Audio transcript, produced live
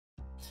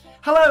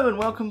Hello and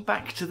welcome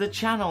back to the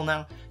channel.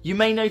 Now, you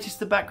may notice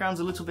the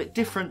background's a little bit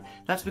different.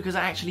 That's because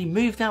I actually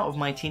moved out of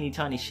my teeny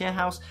tiny share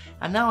house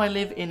and now I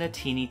live in a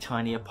teeny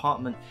tiny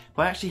apartment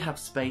where I actually have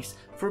space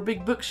for a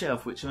big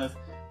bookshelf which I've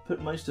put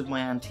most of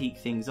my antique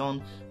things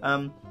on.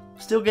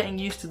 Still getting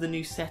used to the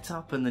new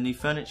setup and the new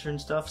furniture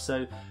and stuff,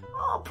 so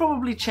I'll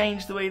probably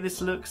change the way this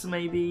looks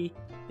maybe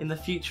in the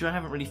future. I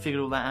haven't really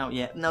figured all that out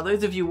yet. Now,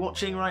 those of you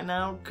watching right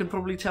now can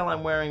probably tell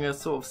I'm wearing a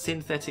sort of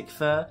synthetic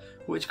fur,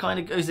 which kind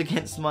of goes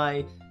against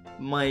my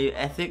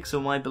ethics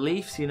or my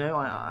beliefs, you know.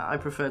 I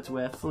prefer to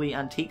wear fully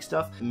antique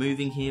stuff.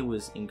 Moving here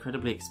was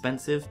incredibly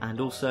expensive, and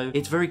also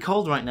it's very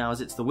cold right now as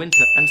it's the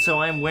winter, and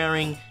so I'm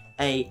wearing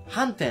a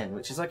hanten,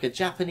 which is like a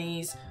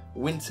Japanese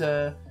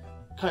winter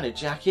kind of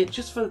jacket,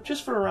 just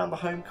for around the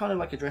home, kind of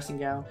like a dressing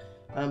gown.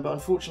 But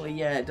unfortunately,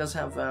 yeah, it does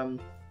have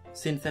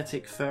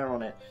synthetic fur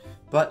on it,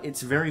 but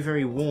it's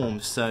very warm.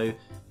 So,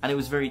 and it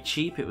was very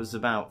cheap. It was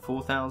about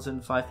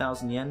 4,000,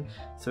 5,000 yen.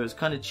 So it's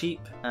kind of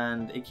cheap,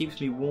 and it keeps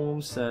me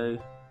warm. So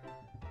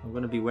I'm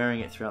going to be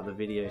wearing it throughout the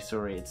video.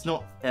 Sorry, it's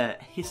not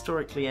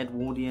historically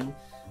Edwardian,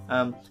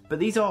 but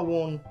these are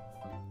worn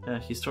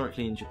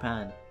historically in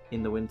Japan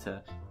in the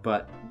winter.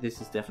 But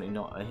this is definitely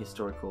not a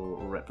historical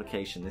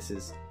replication. This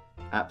is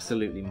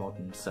absolutely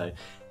modern. So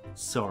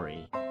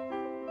sorry.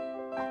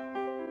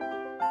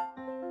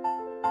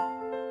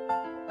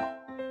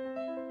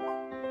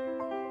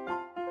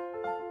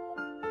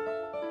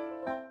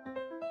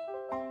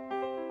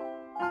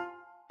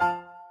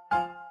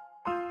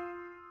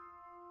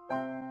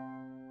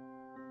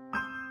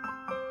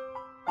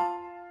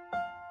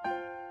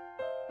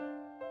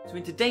 So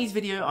in today's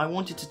video I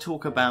wanted to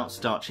talk about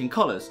starching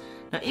collars.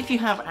 Now if you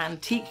have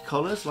antique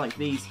collars like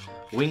these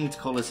winged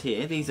collars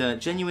here, these are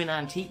genuine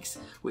antiques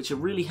which are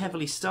really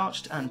heavily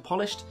starched and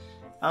polished,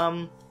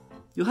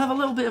 you'll have a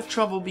little bit of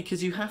trouble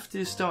because you have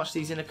to starch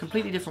these in a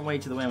completely different way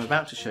to the way I'm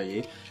about to show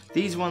you.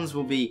 These ones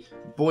will be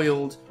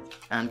boiled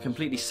and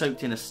completely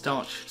soaked in a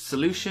starch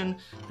solution,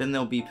 then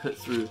they'll be put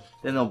through,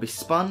 then they'll be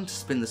spun to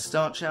spin the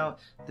starch out,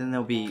 then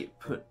they'll be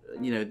put,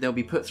 they'll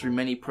be put through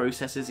many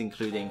processes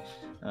including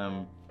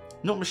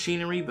not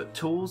machinery, but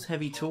tools,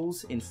 heavy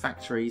tools in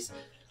factories,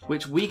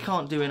 which we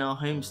can't do in our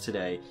homes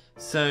today.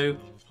 So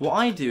what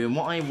I do and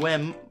what I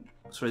wear,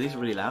 sorry, these are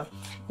really loud.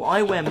 What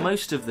I wear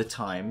most of the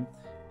time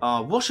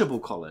are washable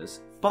collars,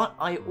 but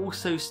I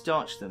also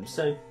starch them.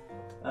 So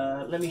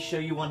let me show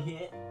you one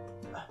here.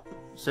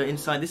 So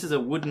inside, this is a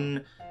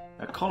wooden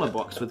collar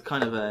box with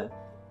kind of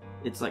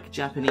it's like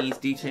Japanese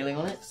detailing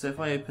on it. So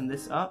if I open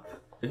this up,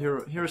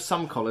 here are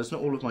some collars, not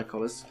all of my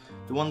collars.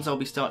 The ones I'll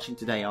be starching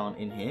today aren't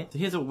in here. So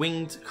here's a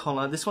winged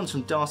collar. This one's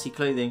from Darcy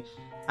Clothing,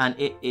 and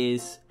it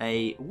is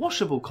a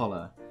washable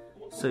collar.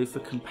 So for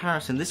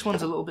comparison, this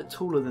one's a little bit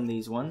taller than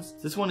these ones.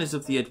 This one is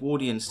of the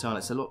Edwardian style.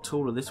 It's a lot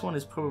taller. This one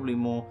is probably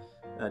more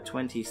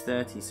 20s,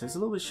 30s, so it's a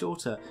little bit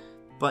shorter.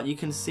 But you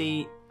can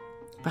see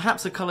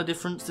perhaps a color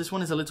difference. This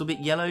one is a little bit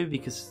yellow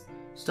because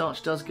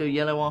starch does go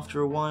yellow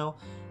after a while.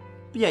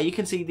 But yeah, you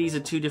can see these are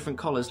two different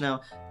collars.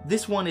 Now,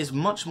 this one is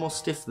much more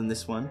stiff than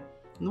this one.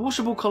 And the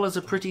washable collars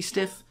are pretty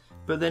stiff,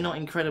 but they're not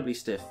incredibly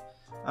stiff.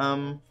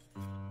 So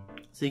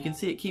you can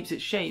see it keeps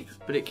its shape,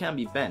 but it can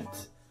be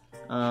bent.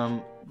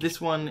 This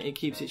one, it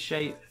keeps its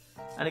shape,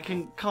 and it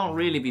can't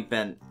really be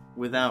bent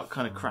without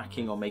kind of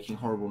cracking or making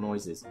horrible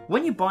noises.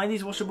 When you buy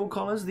these washable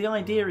collars, the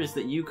idea is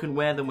that you can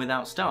wear them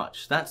without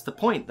starch. That's the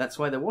point. That's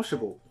why they're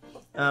washable.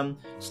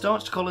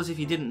 Starched collars, if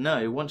you didn't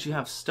know, once you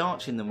have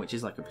starch in them, which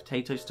is like a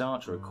potato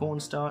starch or a corn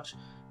starch,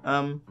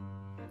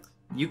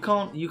 you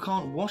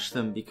can't wash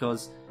them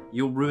because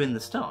you'll ruin the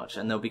starch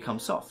and they'll become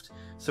soft.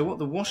 So what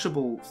the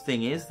washable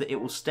thing is, that it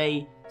will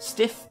stay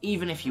stiff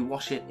even if you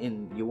wash it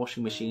in your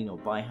washing machine or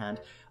by hand.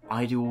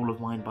 I do all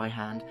of mine by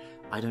hand.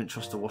 I don't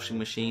trust the washing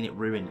machine. It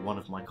ruined one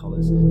of my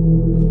collars.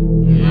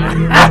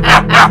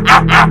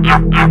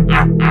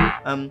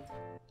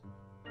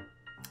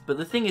 But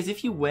the thing is,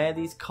 if you wear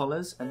these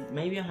collars, and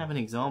maybe I have an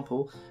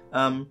example,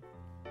 I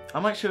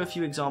might show a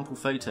few example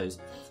photos,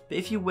 but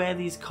if you wear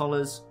these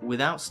collars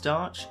without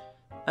starch,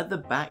 at the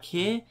back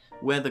here,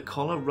 where the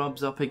collar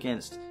rubs up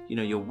against,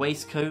 your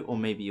waistcoat or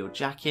maybe your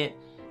jacket,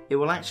 it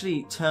will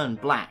actually turn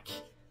black,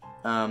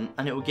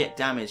 and it will get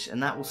damaged,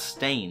 and that will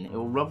stain. It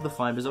will rub the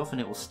fibers off and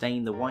it will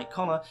stain the white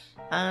collar,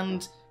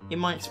 and in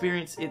my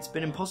experience, it's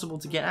been impossible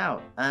to get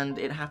out, and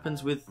it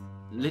happens with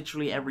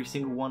literally every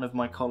single one of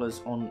my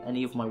collars on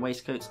any of my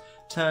waistcoats.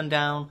 Turn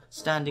down,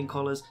 standing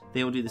collars,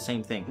 they all do the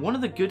same thing. One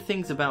of the good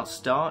things about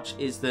starch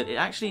is that it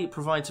actually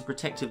provides a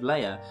protective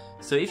layer.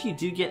 So if you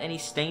do get any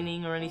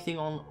staining or anything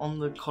on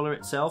the collar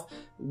itself,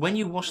 when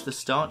you wash the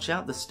starch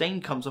out, the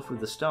stain comes off with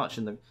the starch,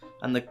 and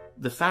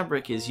the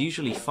fabric is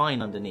usually fine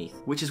underneath,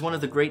 which is one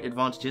of the great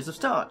advantages of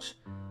starch.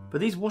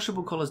 But these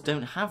washable collars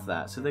don't have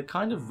that, so they're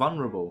kind of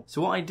vulnerable.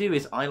 So what I do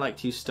is I like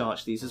to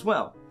starch these as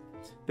well.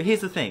 But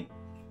here's the thing.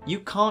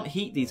 You can't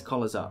heat these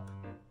collars up.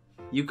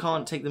 You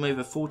can't take them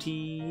over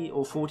 40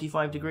 or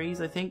 45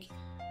 degrees, I think.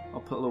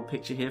 I'll put a little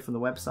picture here from the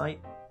website.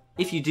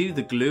 If you do,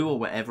 the glue or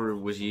whatever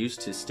was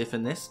used to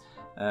stiffen this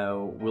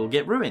will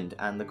get ruined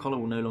and the collar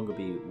will no longer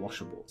be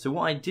washable. So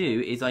what I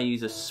do is I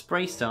use a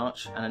spray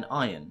starch and an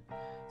iron.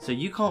 So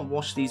you can't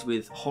wash these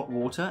with hot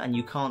water and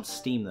you can't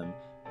steam them,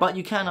 but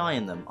you can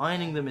iron them.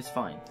 Ironing them is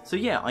fine. So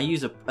yeah, I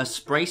use a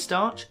spray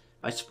starch.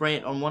 I spray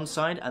it on one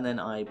side and then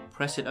I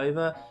press it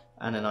over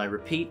and then I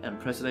repeat and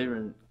press it over,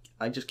 and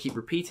I just keep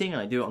repeating, and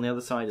I do it on the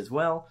other side as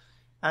well.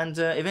 And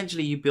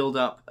eventually you build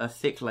up a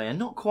thick layer,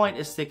 not quite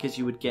as thick as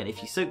you would get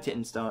if you soaked it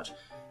in starch,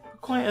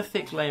 but quite a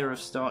thick layer of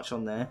starch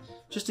on there,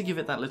 just to give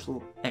it that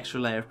little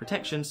extra layer of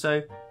protection.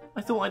 So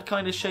I thought I'd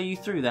kind of show you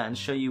through that and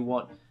show you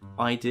what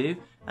I do.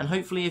 And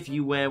hopefully if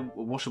you wear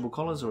washable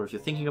collars, or if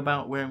you're thinking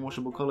about wearing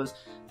washable collars,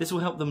 this will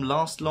help them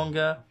last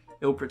longer.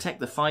 It will protect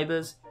the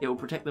fibres, it will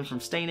protect them from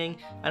staining,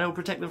 and it will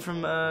protect them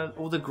from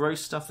all the gross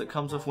stuff that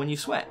comes off when you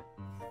sweat.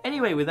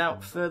 Anyway,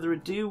 without further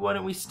ado, why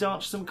don't we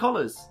starch some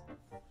collars?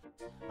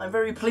 I'm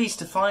very pleased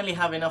to finally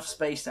have enough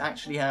space to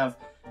actually have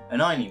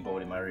an ironing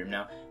board in my room.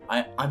 Now,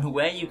 I'm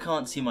aware you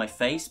can't see my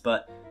face,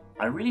 but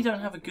I really don't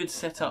have a good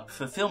setup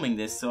for filming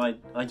this, so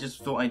I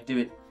just thought I'd do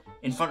it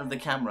in front of the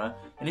camera.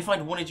 And if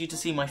I'd wanted you to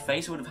see my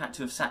face, I would have had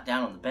to have sat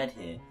down on the bed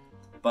here.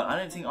 But I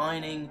don't think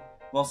ironing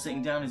while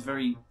sitting down is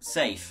very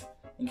safe,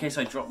 in case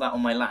I drop that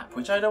on my lap,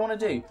 which I don't want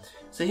to do.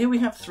 So here we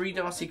have 3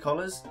 Darcy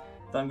collars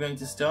that I'm going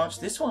to starch.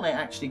 This one I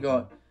actually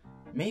got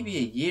maybe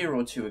a year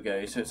or 2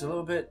 ago, so it's a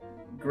little bit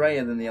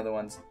grayer than the other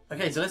ones.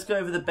 Okay, so let's go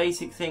over the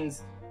basic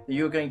things that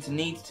you're going to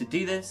need to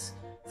do this.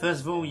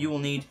 First of all, you will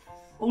need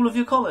all of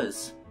your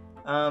collars.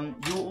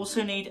 You will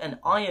also need an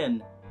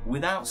iron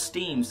without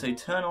steam, so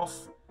turn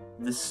off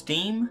the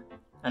steam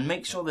and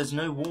make sure there's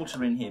no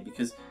water in here,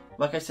 because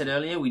like I said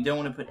earlier, we don't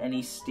want to put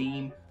any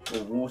steam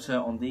or water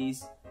on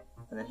these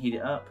and then heat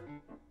it up.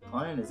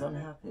 Iron is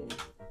unhappy.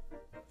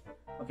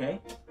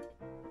 Okay.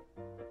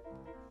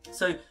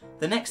 So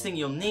the next thing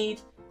you'll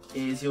need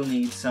is you'll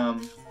need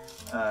some,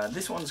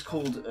 this one's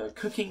called a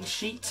cooking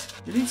sheet.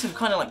 You'll need some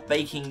kind of like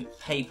baking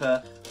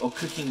paper or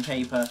cooking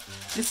paper.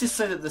 This is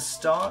so that the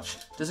starch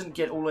doesn't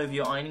get all over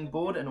your ironing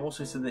board, and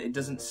also so that it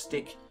doesn't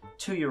stick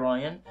to your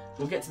iron.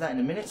 We'll get to that in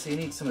a minute, so you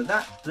need some of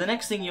that. The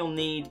next thing you'll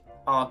need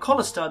are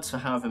collar studs for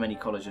however many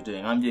collars you're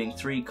doing. I'm doing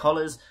 3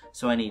 collars,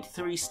 so I need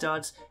 3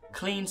 studs,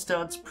 clean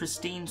studs,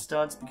 pristine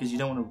studs, because you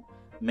don't want to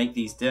make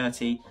these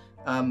dirty.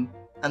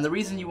 And the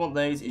reason you want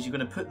those is you're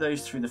going to put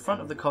those through the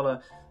front of the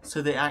collar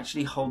so that it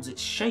actually holds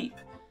its shape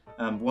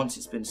once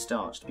it's been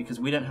starched, because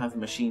we don't have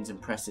machines and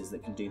presses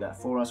that can do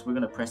that for us. We're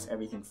going to press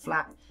everything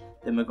flat,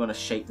 then we're going to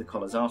shape the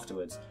collars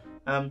afterwards.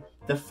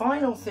 The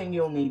final thing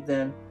you'll need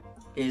then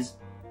is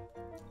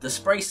the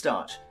spray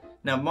starch.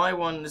 Now my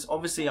one is,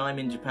 obviously I'm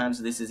in Japan,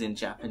 so this is in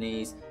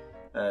Japanese.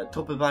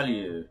 Top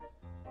value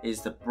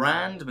is the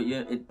brand, but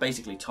it's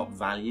basically top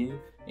value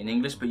in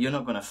English, but you're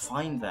not going to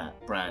find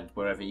that brand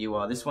wherever you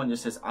are. This one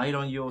just says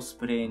iron yo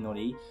spray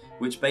nori,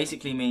 which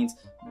basically means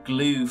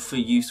glue for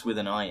use with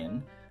an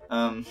iron.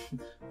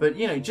 But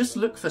you know, just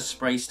look for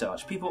spray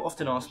starch. People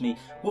often ask me,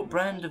 what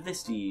brand of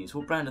this do you use?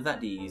 What brand of that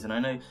do you use? And I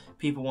know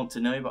people want to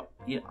know, but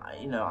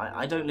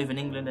I don't live in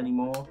England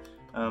anymore.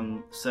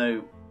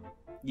 So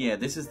yeah,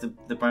 this is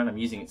the brand I'm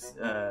using. It's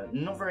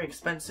not very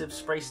expensive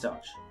spray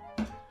starch.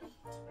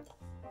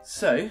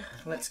 So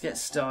let's get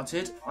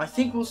started. I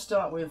think we'll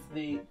start with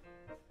the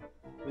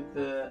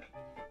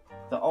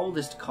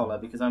oldest collar,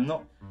 because I'm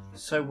not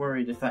so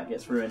worried if that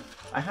gets ruined.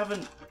 I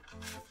haven't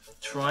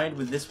tried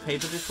with this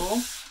paper before,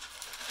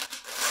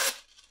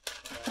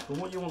 but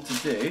what you want to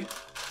do,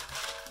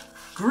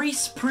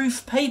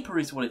 grease-proof paper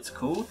is what it's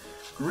called.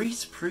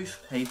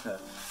 Grease-proof paper.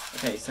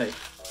 Okay, so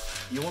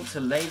you want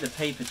to lay the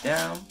paper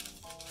down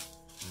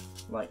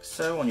like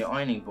so on your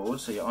ironing board,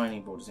 so your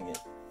ironing board doesn't get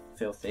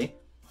filthy.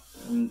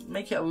 And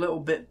make it a little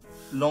bit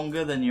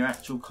longer than your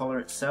actual collar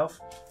itself.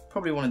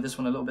 Probably wanted this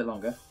one a little bit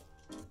longer.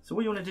 So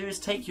what you want to do is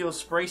take your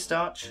spray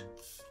starch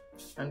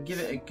and give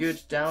it a good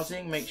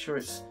dousing. Make sure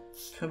it's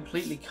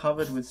completely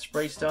covered with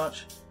spray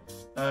starch.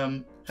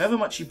 However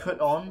much you put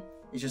on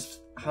is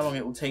just how long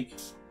it will take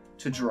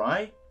to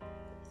dry.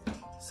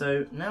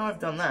 So now I've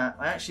done that,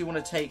 I actually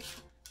want to take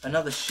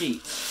another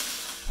sheet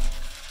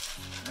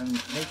and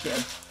make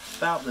it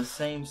about the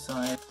same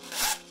size.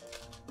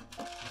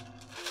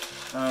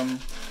 And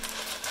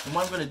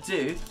what I'm going to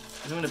do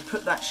is I'm going to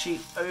put that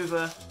sheet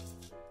over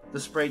the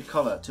sprayed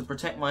collar to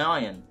protect my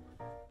iron.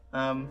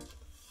 And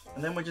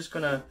then we're just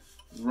going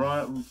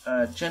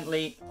to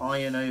gently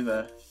iron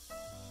over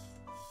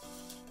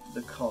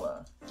the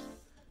collar.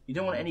 You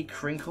don't want any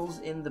crinkles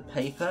in the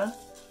paper,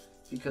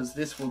 because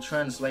this will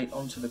translate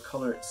onto the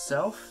collar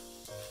itself.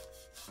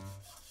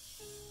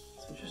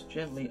 So just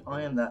gently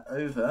iron that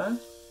over,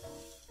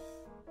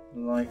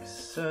 like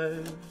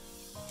so.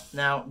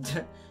 Now,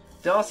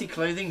 Darcy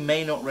Clothing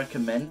may not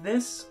recommend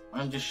this.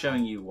 I'm just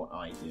showing you what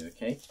I do,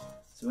 okay?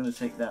 So I'm going to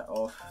take that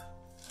off,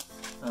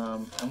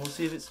 and we'll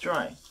see if it's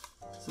dry.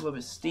 It's a little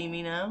bit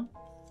steamy now.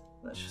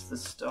 That's just the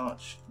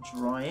starch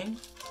drying.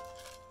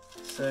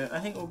 So I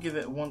think we'll give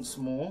it once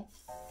more.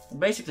 And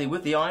basically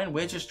with the iron,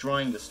 we're just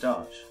drying the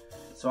starch.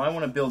 So I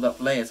want to build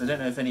up layers. I don't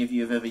know if any of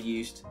you have ever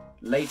used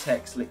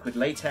latex, liquid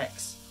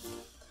latex.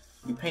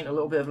 you paint a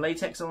little bit of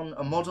latex on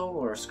a model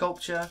or a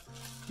sculpture,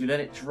 you let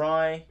it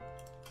dry,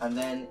 and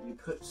then you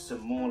put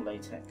some more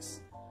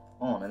latex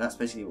on, and that's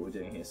basically what we're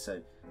doing here.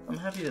 So I'm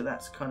happy that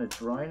that's kind of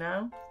dry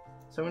now,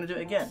 so I'm going to do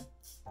it again.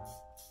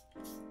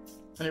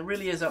 And it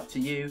really is up to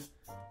you.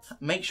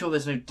 Make sure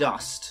there's no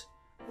dust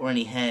or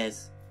any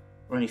hairs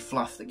or any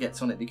fluff that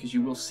gets on it, because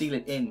you will seal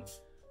it in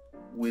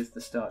with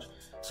the starch.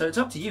 So it's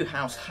up to you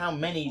how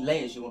many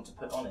layers you want to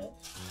put on it,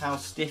 how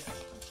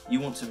stiff you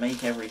want to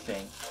make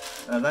everything.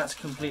 That's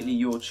completely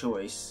your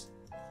choice.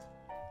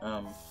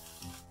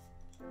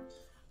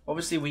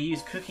 Obviously we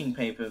use cooking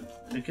paper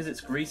because it's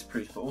grease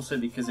proof, but also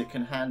because it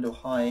can handle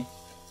high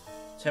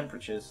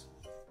temperatures.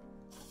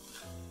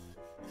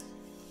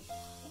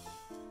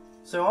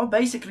 So I'll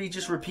basically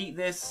just repeat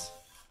this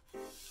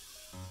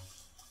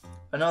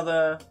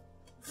another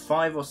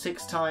 5 or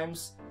 6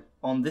 times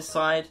on this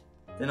side,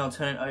 then I'll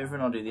turn it over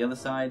and I'll do the other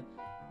side.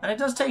 And it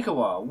does take a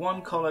while.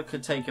 One collar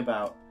could take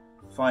about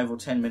 5 or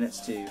 10 minutes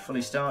to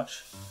fully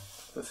starch,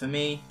 but for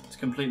me it's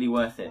completely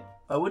worth it.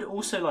 I would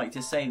also like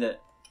to say that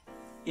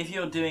if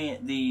you're doing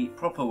it the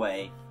proper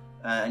way,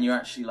 and you're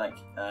actually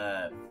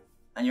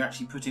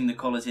putting the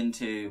collars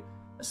into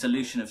a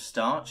solution of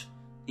starch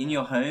in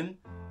your home,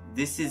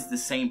 this is the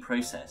same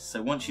process.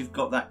 So once you've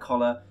got that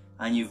collar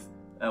and you've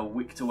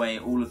wicked away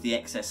all of the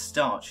excess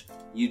starch,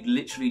 you'd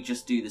literally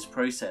just do this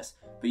process,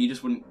 but you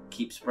just wouldn't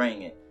keep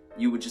spraying it.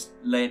 You would just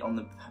lay it on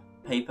the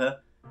paper,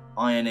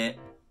 iron it,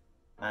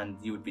 and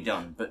you would be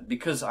done. But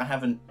because I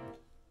haven't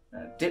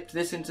dipped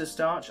this into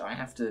starch, I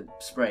have to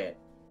spray it.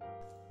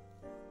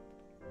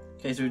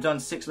 Okay, so we've done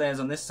 6 layers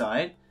on this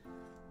side.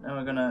 Now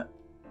we're gonna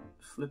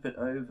flip it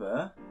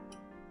over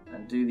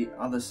and do the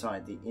other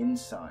side, the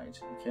inside,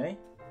 okay?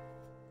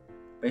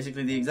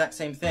 Basically the exact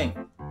same thing.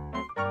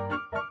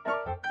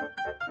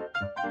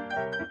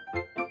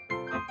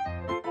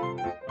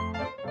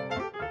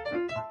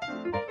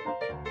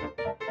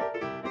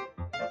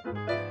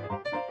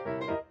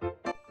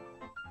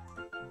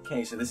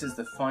 Okay, so this is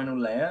the final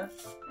layer.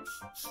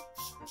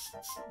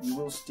 You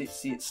will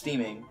see it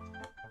steaming.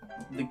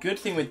 The good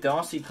thing with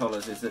Darcy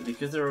collars is that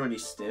because they're already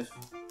stiff,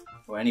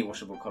 or any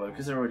washable collar,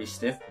 because they're already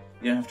stiff,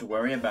 you don't have to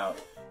worry about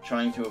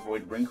trying to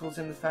avoid wrinkles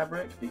in the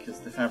fabric, because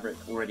the fabric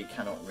already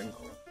cannot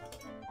wrinkle.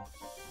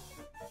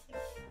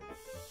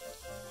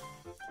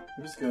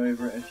 We'll just go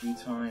over it a few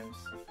times.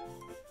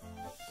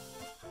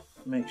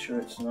 Make sure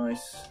it's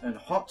nice and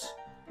hot,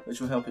 which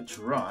will help it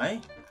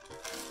dry.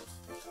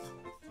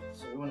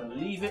 So we want to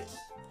leave it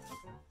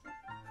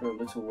for a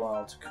little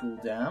while to cool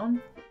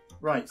down.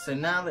 Right, so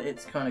now that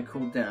it's kind of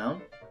cooled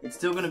down, it's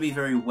still going to be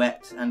very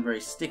wet and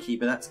very sticky,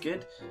 but that's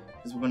good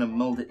because we're going to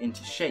mold it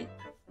into shape.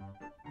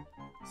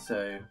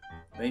 So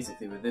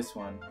basically with this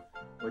one,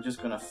 we're just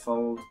going to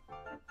fold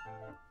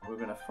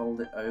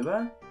it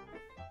over,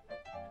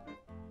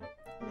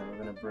 and then we're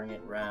going to bring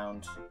it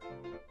round,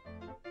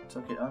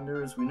 tuck it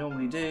under as we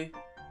normally do,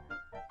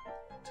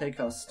 take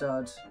our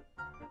stud,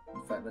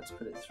 in fact let's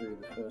put it through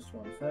the first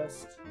one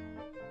first,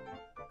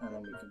 and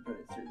then we can put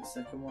it through the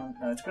second one.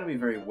 Now it's going to be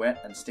very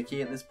wet and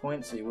sticky at this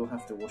point, so you will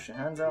have to wash your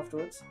hands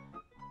afterwards.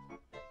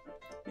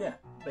 Yeah,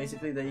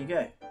 basically there you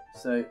go.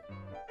 So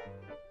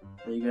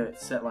there you go,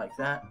 it's set like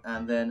that,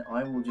 and then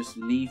I will just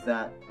leave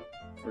that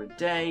for a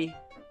day,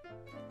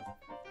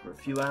 for a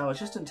few hours,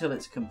 just until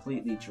it's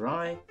completely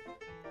dry,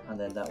 and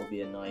then that will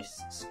be a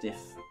nice stiff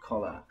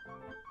collar.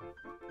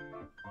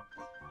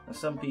 Now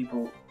some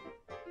people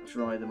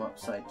dry them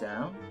upside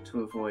down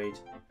to avoid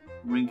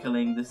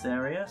wrinkling this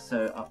area,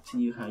 so up to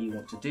you how you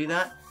want to do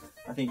that.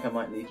 I think I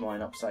might leave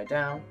mine upside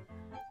down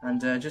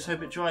and just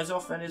hope it dries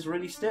off and is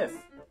really stiff.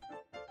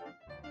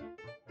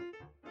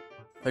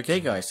 Okay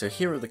guys, so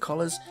here are the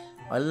collars.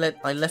 I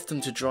left them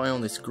to dry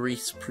on this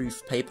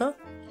grease-proof paper,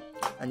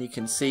 and you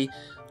can see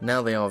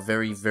now they are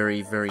very,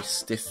 very, very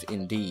stiff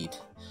indeed.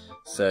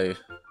 So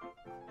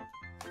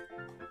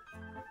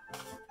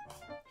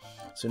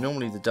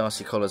normally the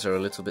Darcy collars are a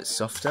little bit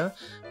softer,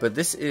 but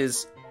this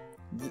is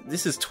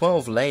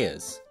 12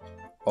 layers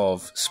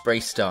of spray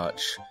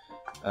starch,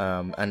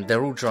 and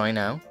they're all dry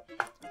now,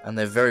 and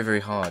they're very, very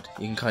hard.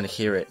 You can kind of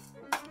hear it.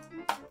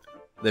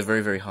 They're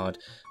very, very hard.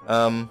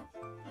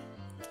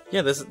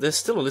 Yeah, there's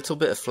still a little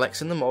bit of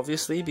flex in them,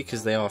 obviously,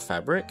 because they are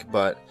fabric,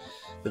 but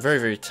they're very,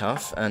 very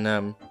tough.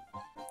 And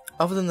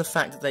other than the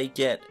fact that they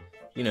get,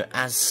 you know,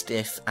 as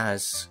stiff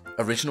as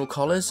original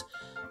collars,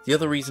 the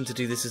other reason to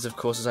do this is, of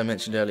course, as I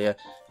mentioned earlier,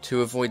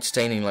 to avoid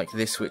staining like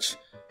this, which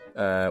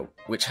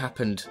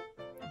happened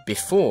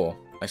before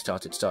I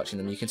started starching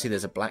them. You can see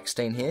there's a black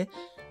stain here.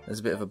 There's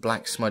a bit of a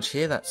black smudge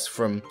here. That's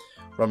from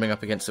rubbing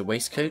up against the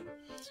waistcoat.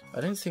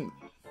 I don't think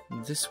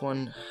this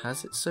one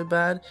has it so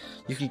bad.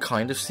 You can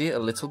kind of see it a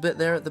little bit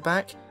there at the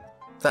back.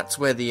 That's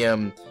where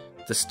the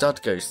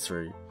stud goes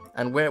through,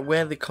 and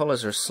where the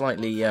collars are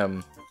slightly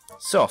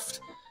soft,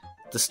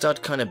 the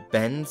stud kind of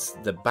bends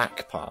the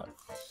back part.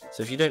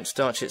 So if you don't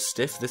starch it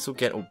stiff, this will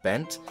get all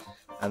bent,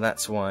 and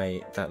that's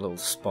why that little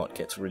spot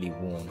gets really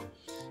worn.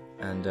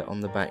 And on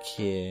the back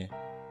here,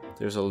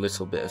 there's a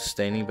little bit of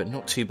staining, but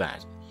not too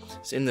bad.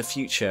 So in the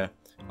future,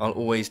 I'll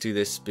always do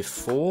this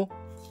before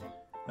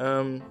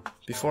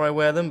before I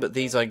wear them, but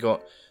these I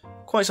got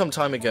quite some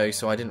time ago,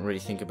 so I didn't really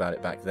think about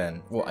it back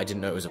then. Well, I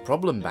didn't know it was a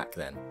problem back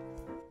then.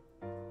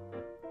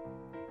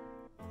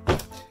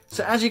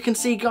 So as you can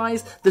see,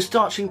 guys, the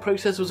starching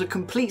process was a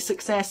complete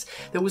success.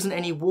 There wasn't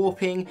any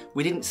warping,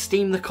 we didn't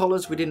steam the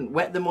collars, we didn't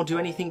wet them or do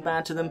anything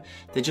bad to them.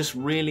 They're just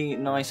really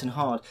nice and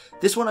hard.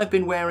 This one I've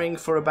been wearing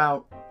for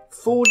about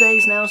 4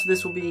 days now, so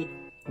this will be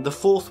the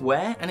 4th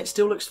wear, and it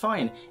still looks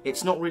fine.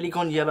 It's not really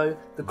gone yellow.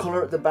 The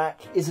collar at the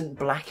back isn't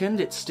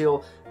blackened, it's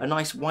still a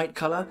nice white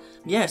colour.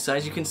 Yeah, so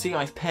as you can see,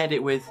 I've paired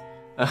it with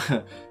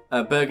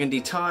a burgundy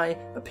tie,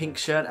 a pink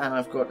shirt, and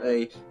I've got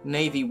a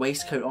navy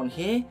waistcoat on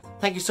here.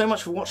 Thank you so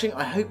much for watching.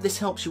 I hope this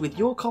helps you with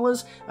your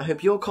collars. I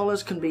hope your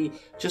collars can be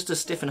just as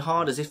stiff and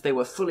hard as if they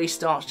were fully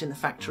starched in the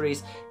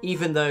factories,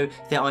 even though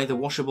they're either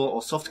washable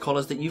or soft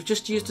collars that you've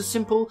just used a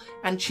simple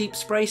and cheap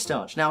spray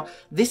starch. Now,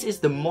 this is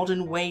the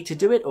modern way to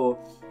do it, or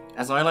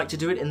as I like to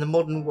do it in the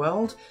modern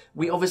world.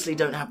 We obviously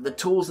don't have the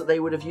tools that they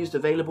would have used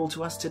available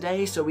to us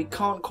today, so we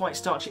can't quite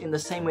starch it in the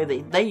same way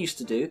that they used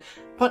to do.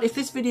 But if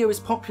this video is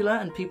popular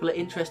and people are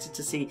interested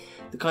to see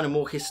the kind of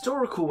more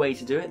historical way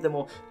to do it, the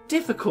more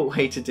difficult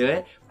way to do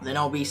it, then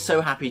I'll be so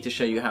happy to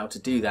show you how to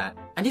do that.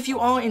 And if you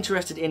are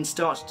interested in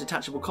starched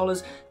detachable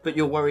collars, but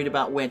you're worried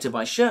about where to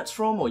buy shirts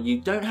from, or you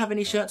don't have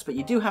any shirts but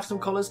you do have some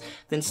collars,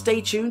 then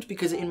stay tuned,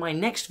 because in my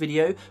next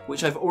video,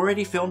 which I've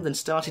already filmed and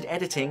started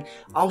editing,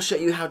 I'll show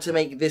you how to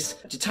make this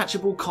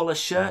detachable collar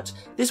shirt.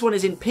 This one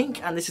is in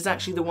pink, and this is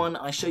actually the one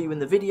I show you in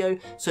the video,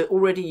 so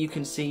already you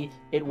can see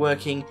it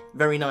working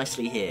very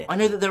nicely here. I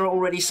know that there are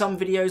already some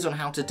videos on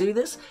how to do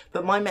this,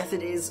 but my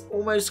method is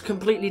almost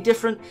completely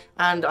different,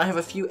 and I have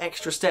a few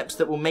extra steps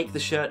that will make the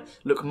shirt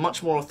look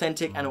much more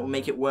authentic, and it will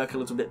make it work a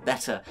little bit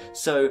better.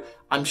 So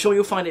I'm sure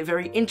you'll find it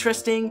very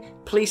interesting.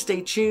 Please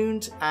stay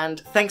tuned, and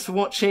thanks for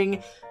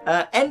watching.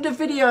 End of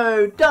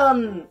video,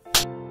 done!